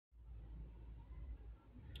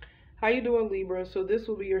How you doing, Libra? So this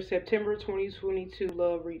will be your September 2022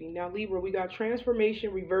 love reading. Now, Libra, we got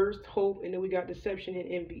transformation, reversed, hope, and then we got deception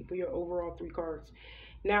and envy for your overall 3 cards.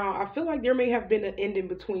 Now, I feel like there may have been an ending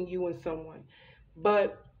between you and someone,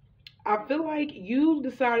 but I feel like you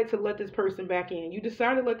decided to let this person back in. You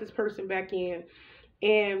decided to let this person back in,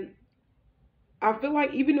 and I feel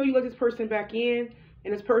like even though you let this person back in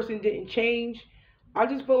and this person didn't change, I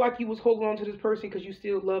just feel like you was holding on to this person because you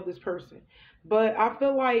still love this person. But I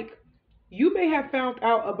feel like you may have found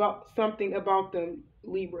out about something about them,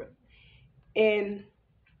 Libra, and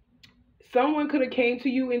someone could have came to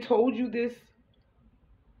you and told you this,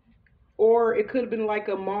 or it could have been like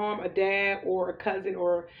a mom, a dad, or a cousin,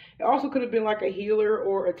 or it also could have been like a healer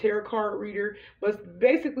or a tarot card reader. But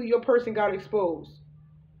basically, your person got exposed.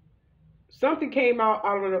 Something came out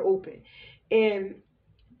of the open, and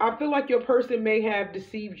I feel like your person may have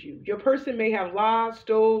deceived you. Your person may have lied,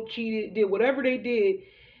 stole, cheated, did whatever they did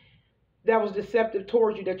that was deceptive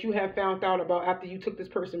towards you that you have found out about after you took this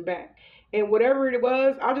person back. And whatever it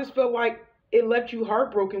was, I just felt like it left you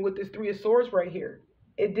heartbroken with this Three of Swords right here.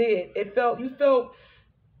 It did. You felt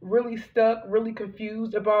really stuck, really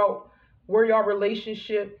confused about where your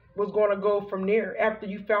relationship was going to go from there after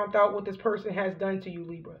you found out what this person has done to you,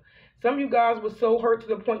 Libra. Some of you guys were so hurt to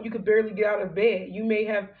the point you could barely get out of bed. You may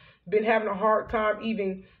have been having a hard time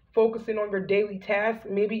even focusing on your daily tasks,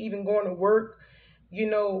 maybe even going to work,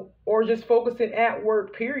 or just focusing at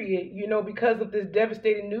work, period, because of this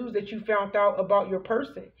devastating news that you found out about your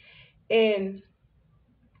person. And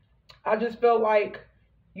I just felt like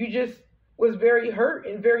you just was very hurt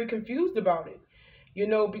and very confused about it,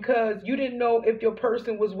 because you didn't know if your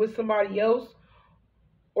person was with somebody else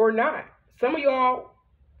or not. Some of y'all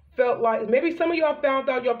felt like maybe some of y'all found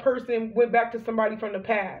out your person went back to somebody from the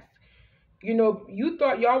past. You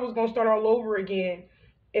thought y'all was going to start all over again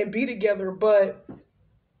and be together, but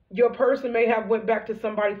your person may have went back to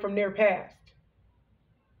somebody from their past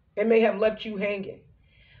and may have left you hanging.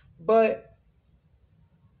 But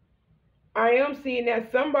I am seeing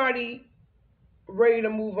that somebody ready to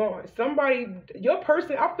move on. Your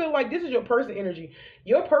person, I feel like this is your person energy.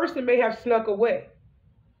 Your person may have snuck away.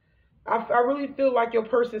 I really feel like your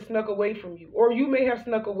person snuck away from you, or you may have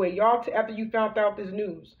snuck away, y'all, after you found out this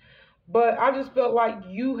news. But I just felt like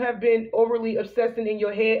you have been overly obsessing in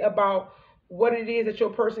your head about what it is that your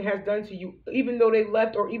person has done to you, even though they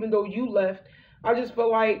left or even though you left. I just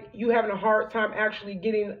feel like you having a hard time actually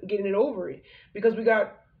getting it over it, because we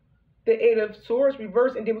got the Eight of Swords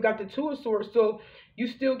reversed, and then we got the Two of Swords. So you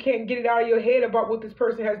still can't get it out of your head about what this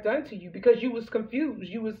person has done to you, because you was confused.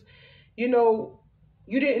 You was, you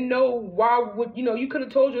didn't know why you could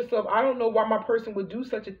have told yourself, I don't know why my person would do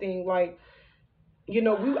such a thing. Like,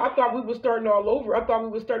 I thought we were starting all over. I thought we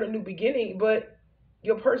would start a new beginning, but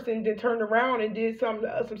your person then turned around and did some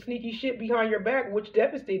sneaky shit behind your back, which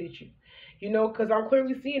devastated you. Because I'm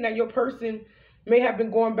clearly seeing that your person may have been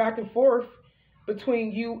going back and forth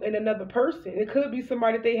between you and another person. It could be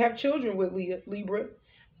somebody that they have children with, Libra.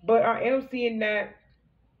 But I am seeing that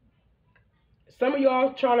some of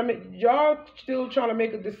y'all still trying to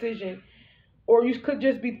make a decision, or you could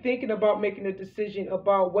just be thinking about making a decision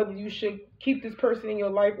about whether you should keep this person in your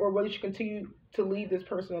life or whether you should continue to leave this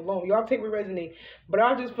person alone. Y'all take what resonate. But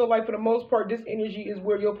I just feel like for the most part, this energy is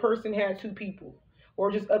where your person had two people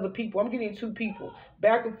or just other people. I'm getting two people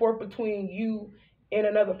back and forth between you and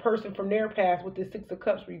another person from their past with this Six of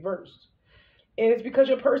Cups reversed. And it's because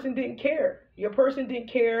your person didn't care. Your person didn't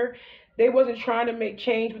care. They wasn't trying to make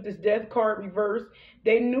change with this Death card reversed.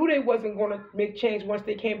 They knew they wasn't going to make change once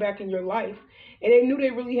they came back in your life. And they knew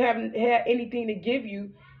they really haven't had anything to give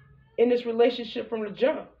you in this relationship from the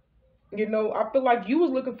jump. I feel like you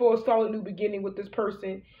was looking for a solid new beginning with this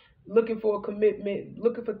person, looking for a commitment,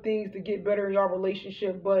 looking for things to get better in your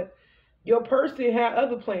relationship. But your person had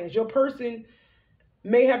other plans. Your person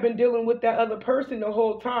may have been dealing with that other person the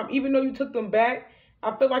whole time. Even though you took them back,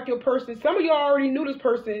 I feel like your person, some of y'all already knew this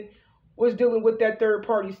person was dealing with that third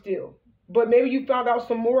party still. But maybe you found out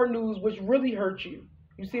some more news which really hurt you.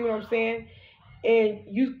 You see what I'm saying? And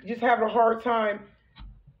you just having a hard time,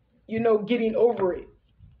 getting over it.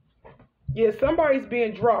 Yeah, somebody's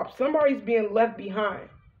being dropped. Somebody's being left behind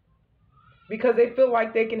because they feel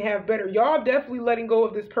like they can have better. Y'all definitely letting go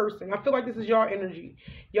of this person. I feel like this is y'all energy.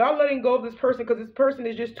 Y'all letting go of this person because this person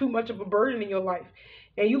is just too much of a burden in your life.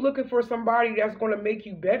 And you looking for somebody that's going to make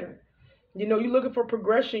you better. You're looking for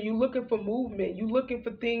progression. You're looking for movement. You're looking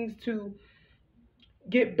for things to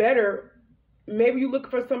get better. Maybe you're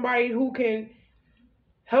looking for somebody who can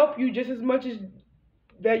help you just as much as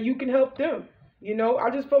that you can help them. I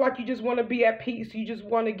just feel like you just want to be at peace. You just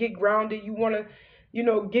want to get grounded. You want to you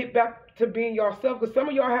know, get back to being yourself. Because some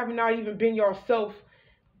of y'all have not even been yourself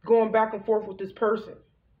going back and forth with this person.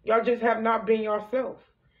 Y'all just have not been yourself.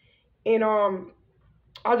 And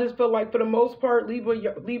I just feel like for the most part,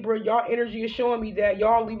 Libra, y'all energy is showing me that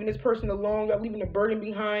y'all leaving this person alone. Y'all leaving the burden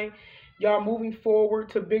behind. Y'all moving forward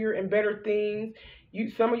to bigger and better things.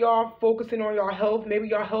 Some of y'all focusing on your health. Maybe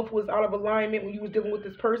your health was out of alignment when you was dealing with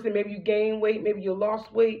this person. Maybe you gained weight. Maybe you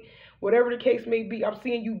lost weight. Whatever the case may be, I'm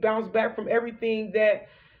seeing you bounce back from everything that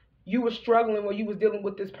you were struggling when you was dealing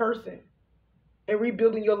with this person and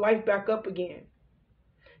rebuilding your life back up again.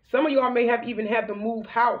 Some of y'all may have even had to move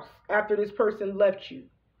house after this person left you.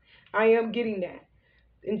 I am getting that.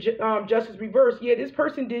 In justice reverse, yeah, this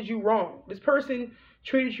person did you wrong. This person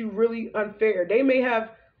treated you really unfair. They may have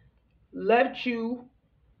left you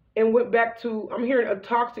and went back to, I'm hearing, a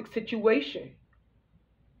toxic situation.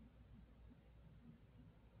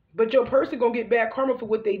 But your person gonna get bad karma for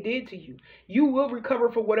what they did to you. You will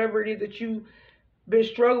recover for whatever it is that you've been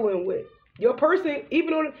struggling with. Your person, even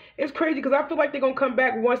though it's crazy, because I feel like they're gonna come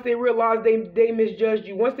back once they realize they misjudged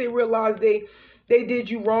you. Once they realize they did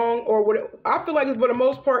you wrong, or what I feel like is, for the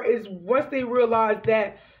most part, is once they realize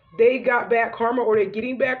that they got bad karma or they're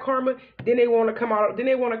getting bad karma, then they want to come out. Then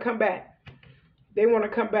they want to come back. They want to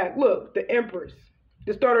come back. Look, the Empress,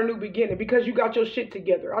 to start a new beginning, because you got your shit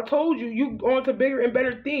together. I told you, you on to bigger and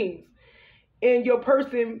better things. And your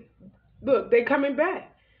person, look, they coming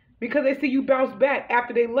back because they see you bounce back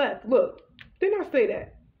after they left. Look, didn't I say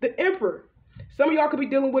that? The Emperor. Some of y'all could be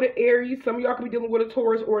dealing with an Aries. Some of y'all could be dealing with a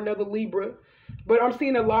Taurus or another Libra. But I'm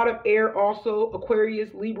seeing a lot of air also. Aquarius,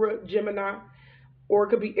 Libra, Gemini. Or it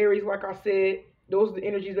could be Aries, like I said. Those are the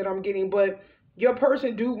energies that I'm getting. But your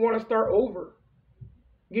person do want to start over.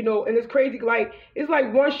 You know, and it's crazy. Like, it's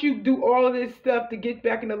like once you do all of this stuff to get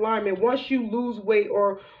back in alignment, once you lose weight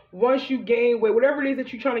or once you gain weight, whatever it is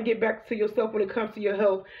that you're trying to get back to yourself when it comes to your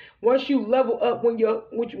health, once you level up with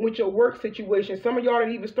your work situation, some of y'all that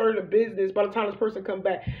even started a business by the time this person come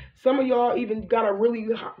back. Some of y'all even got a really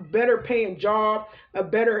better paying job, a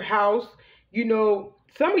better house. You know,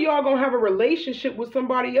 some of y'all gonna have a relationship with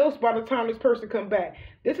somebody else by the time this person come back.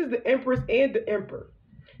 This is the Empress and the Emperor.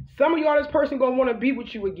 Some of y'all, this person gonna want to be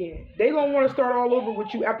with you again. They gonna want to start all over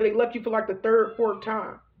with you after they left you for like the third, fourth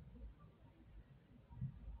time.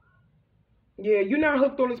 Yeah, you're not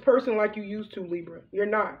hooked on this person like you used to, Libra. You're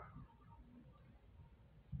not.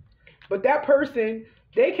 But that person,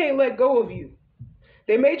 they can't let go of you.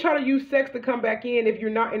 They may try to use sex to come back in if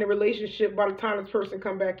you're not in a relationship by the time this person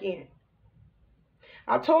come back in.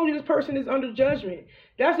 I told you this person is under judgment.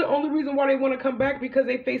 That's the only reason why they want to come back, because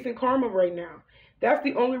they're facing karma right now. That's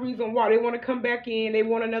the only reason why they want to come back in. They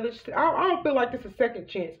want another. I don't feel like this is a second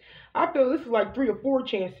chance. I feel this is like 3 or 4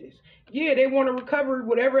 chances. Yeah, they want to recover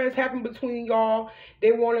whatever has happened between y'all.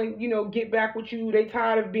 They want to, you know, get back with you. They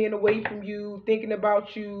tired of being away from you, thinking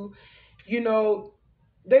about you. You know,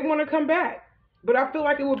 they want to come back. But I feel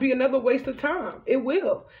like it will be another waste of time. It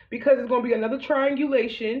will. Because it's going to be another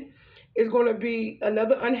triangulation. It's going to be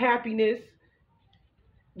another unhappiness.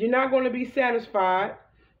 You're not going to be satisfied.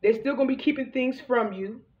 They're still going to be keeping things from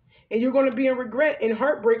you. And you're going to be in regret and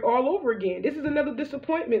heartbreak all over again. This is another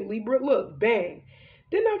disappointment, Libra. Look, bang.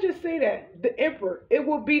 Didn't I just say that? The Emperor. It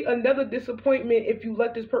will be another disappointment if you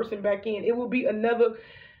let this person back in. It will be another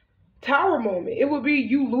Tower moment. It will be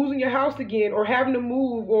you losing your house again, or having to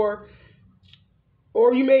move, or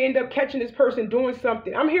you may end up catching this person doing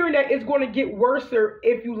something. I'm hearing that it's going to get worse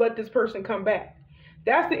if you let this person come back.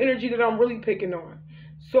 That's the energy that I'm really picking on.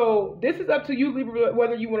 So this is up to you, Libra,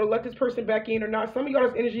 whether you want to let this person back in or not. Some of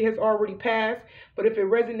y'all's energy has already passed, but if it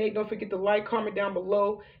resonates, don't forget to like, comment down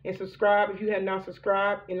below, and subscribe if you have not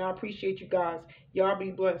subscribed. And I appreciate you guys. Y'all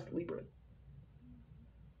be blessed, Libra.